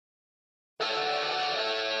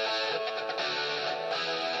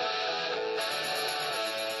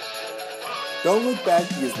Don't look back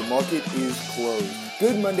because the market is closed.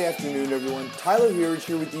 Good Monday afternoon, everyone. Tyler here is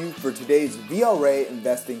here with you for today's VRA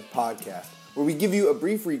Investing Podcast, where we give you a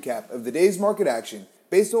brief recap of the day's market action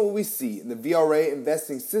based on what we see in the VRA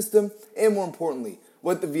investing system and, more importantly,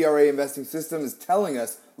 what the VRA investing system is telling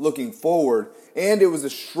us looking forward. And it was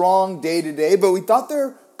a strong day today, but we thought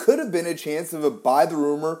there could have been a chance of a buy the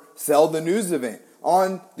rumor, sell the news event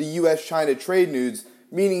on the U.S.-China trade news,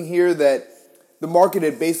 meaning here that the market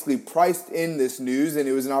had basically priced in this news and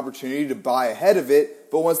it was an opportunity to buy ahead of it,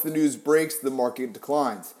 but once the news breaks, the market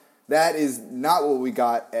declines. That is not what we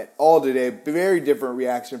got at all today. Very different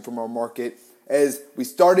reaction from our market as we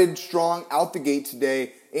started strong out the gate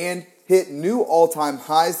today and hit new all-time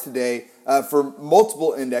highs today for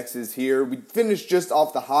multiple indexes here. We finished just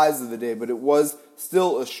off the highs of the day, but it was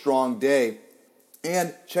still a strong day.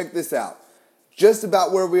 And check this out. Just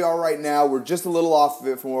about where we are right now, we're just a little off of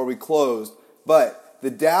it from where we closed. But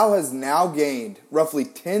the Dow has now gained roughly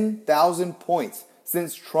 10,000 points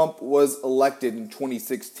since Trump was elected in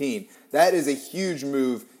 2016. That is a huge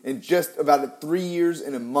move in just about 3 years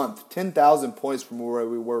and a month. 10,000 points from where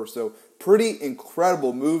we were. So pretty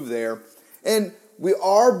incredible move there. And we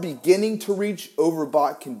are beginning to reach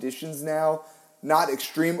overbought conditions now. Not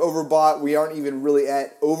extreme overbought. We aren't even really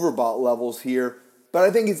at overbought levels here. But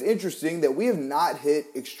I think it's interesting that we have not hit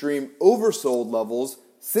extreme oversold levels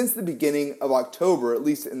since the beginning of October, at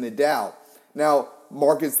least in the Dow. Now,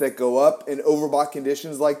 markets that go up in overbought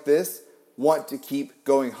conditions like this want to keep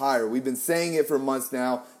going higher. We've been saying it for months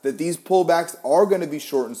now that these pullbacks are going to be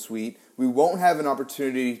short and sweet. We won't have an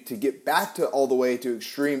opportunity to get back to all the way to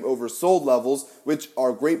extreme oversold levels, which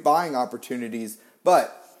are great buying opportunities.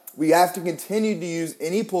 But we have to continue to use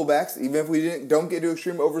any pullbacks, even if we don't get to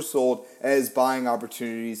extreme oversold, as buying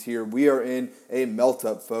opportunities here. We are in a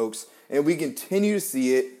melt-up, folks. And we continue to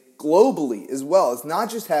see it globally as well. It's not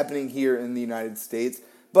just happening here in the United States,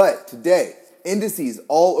 but today, indices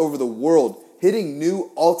all over the world hitting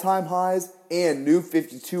new all-time highs and new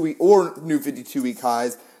 52-week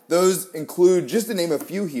highs. Those include, just to name a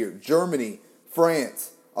few here, Germany,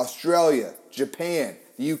 France, Australia, Japan,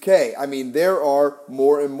 the UK. I mean, there are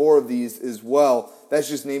more and more of these as well. That's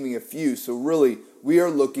just naming a few. So really, we are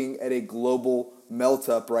looking at a global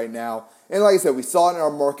melt-up right now. And like I said, we saw it in our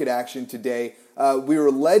market action today. We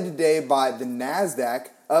were led today by the NASDAQ,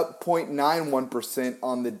 up 0.91%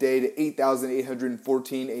 on the day to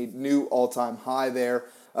 8,814, a new all-time high there.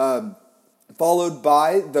 Followed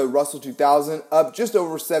by the Russell 2000, up just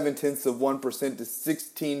over 0.7% to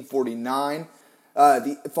 1649.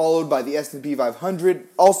 Followed by the S&P 500,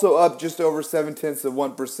 also up just over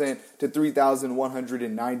 0.7% to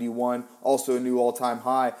 3,191, also a new all-time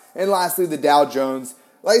high. And lastly, the Dow Jones,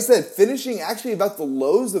 like I said, finishing actually about the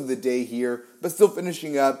lows of the day here, but still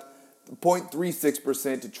finishing up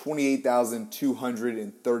 0.36% to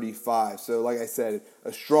 28,235. So like I said,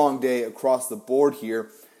 a strong day across the board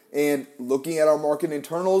here. And looking at our market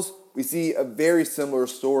internals, we see a very similar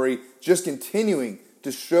story, just continuing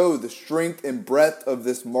to show the strength and breadth of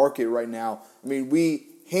this market right now. I mean, we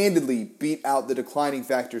handedly beat out the declining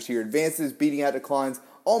factors here. Advances beating out declines,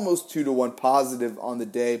 almost 2-to-1 positive on the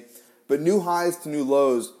day. But new highs to new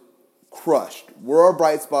lows crushed. We're our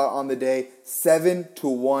bright spot on the day,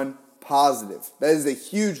 7-to-1 positive. That is a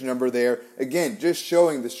huge number there. Again, just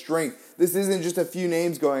showing the strength. This isn't just a few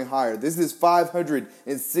names going higher. This is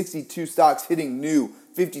 562 stocks hitting new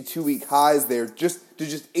 52-week highs there, just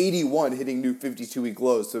 81 hitting new 52-week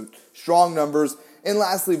lows. So strong numbers. And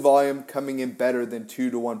lastly, volume coming in better than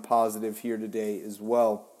 2-to-1 positive here today as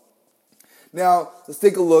well. Now, let's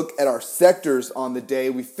take a look at our sectors on the day.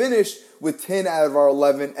 We finished with 10 out of our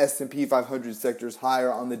 11 S&P 500 sectors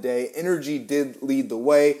higher on the day. Energy did lead the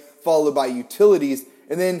way, followed by utilities,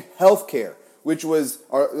 and then healthcare, which was,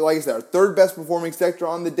 like I said, our third best performing sector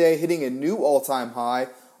on the day, hitting a new all-time high.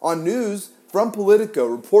 On news from Politico,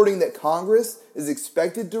 reporting that Congress is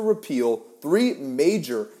expected to repeal 3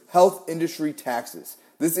 major health industry taxes.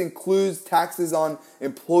 This includes taxes on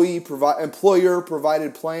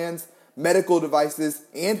employer-provided plans, medical devices,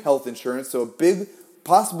 and health insurance. So a big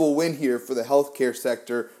possible win here for the healthcare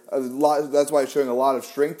sector. That's why it's showing a lot of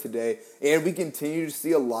strength today. And we continue to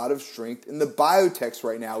see a lot of strength in the biotechs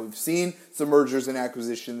right now. We've seen some mergers and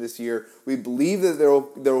acquisition this year. We believe that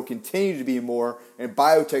there will continue to be more. And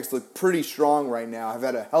biotechs look pretty strong right now. I've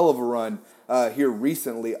had a hell of a run here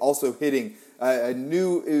recently. Also hitting a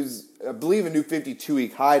new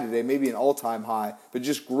 52-week high today. Maybe an all-time high. But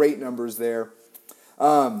just great numbers there.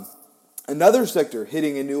 Another sector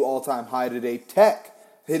hitting a new all-time high today, tech,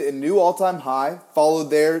 hit a new all-time high,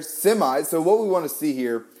 followed there semis. So what we want to see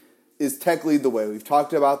here is tech lead the way. We've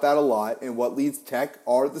talked about that a lot, and what leads tech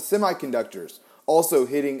are the semiconductors, also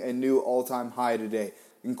hitting a new all-time high today.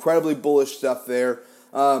 Incredibly bullish stuff there.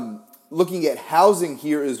 Looking at housing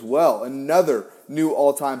here as well, another new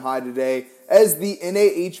all-time high today as the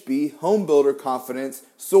NAHB home builder confidence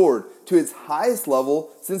soared to its highest level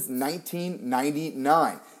since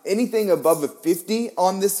 1999. Anything above a 50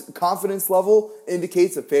 on this confidence level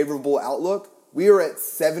indicates a favorable outlook. We are at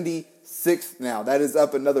 76 now. That is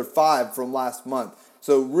up another 5 from last month.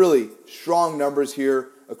 So really strong numbers here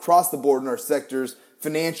across the board in our sectors.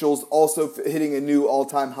 Financials also hitting a new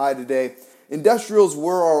all-time high today. Industrials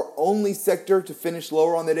were our only sector to finish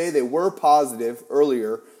lower on the day. They were positive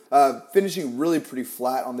earlier, finishing really pretty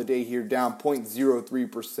flat on the day here, down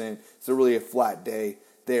 0.03%. So really a flat day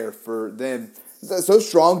there for them. So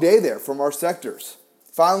strong day there from our sectors.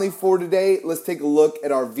 Finally for today, let's take a look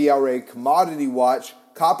at our VRA commodity watch.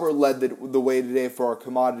 Copper led the way today for our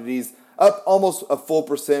commodities, up almost a full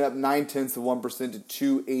percent, up 0.9%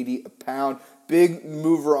 to $2.80 a pound. Big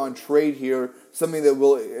mover on trade here, something that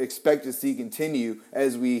we'll expect to see continue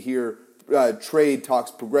as we hear trade talks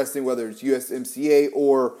progressing, whether it's USMCA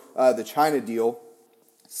or the China deal.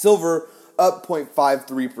 Silver up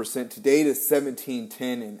 0.53% today to $17.10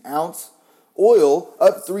 an ounce. Oil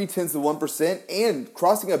up 0.3% and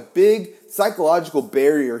crossing a big psychological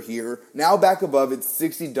barrier here, now back above its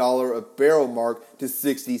 $60 a barrel mark to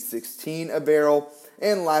 $60.16 a barrel.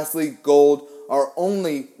 And lastly, gold, our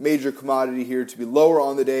only major commodity here to be lower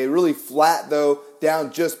on the day. Really flat though,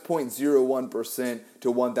 down just 0.01%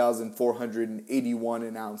 to $1,481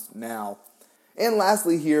 an ounce now. And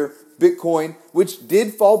lastly here, Bitcoin, which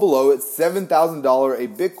did fall below its $7,000 a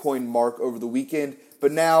Bitcoin mark over the weekend,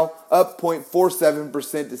 but now up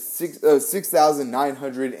 0.47% to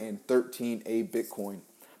 6,913 a Bitcoin.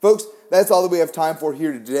 Folks, that's all that we have time for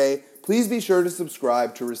here today. Please be sure to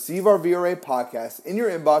subscribe to receive our VRA podcast in your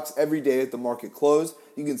inbox every day at the market close.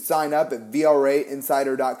 You can sign up at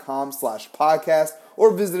VRAinsider.com/podcast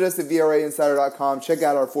or visit us at VRAinsider.com. Check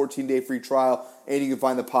out our 14-day free trial, and you can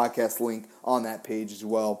find the podcast link on that page as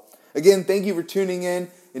well. Again, thank you for tuning in.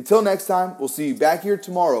 Until next time, we'll see you back here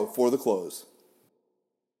tomorrow for the close.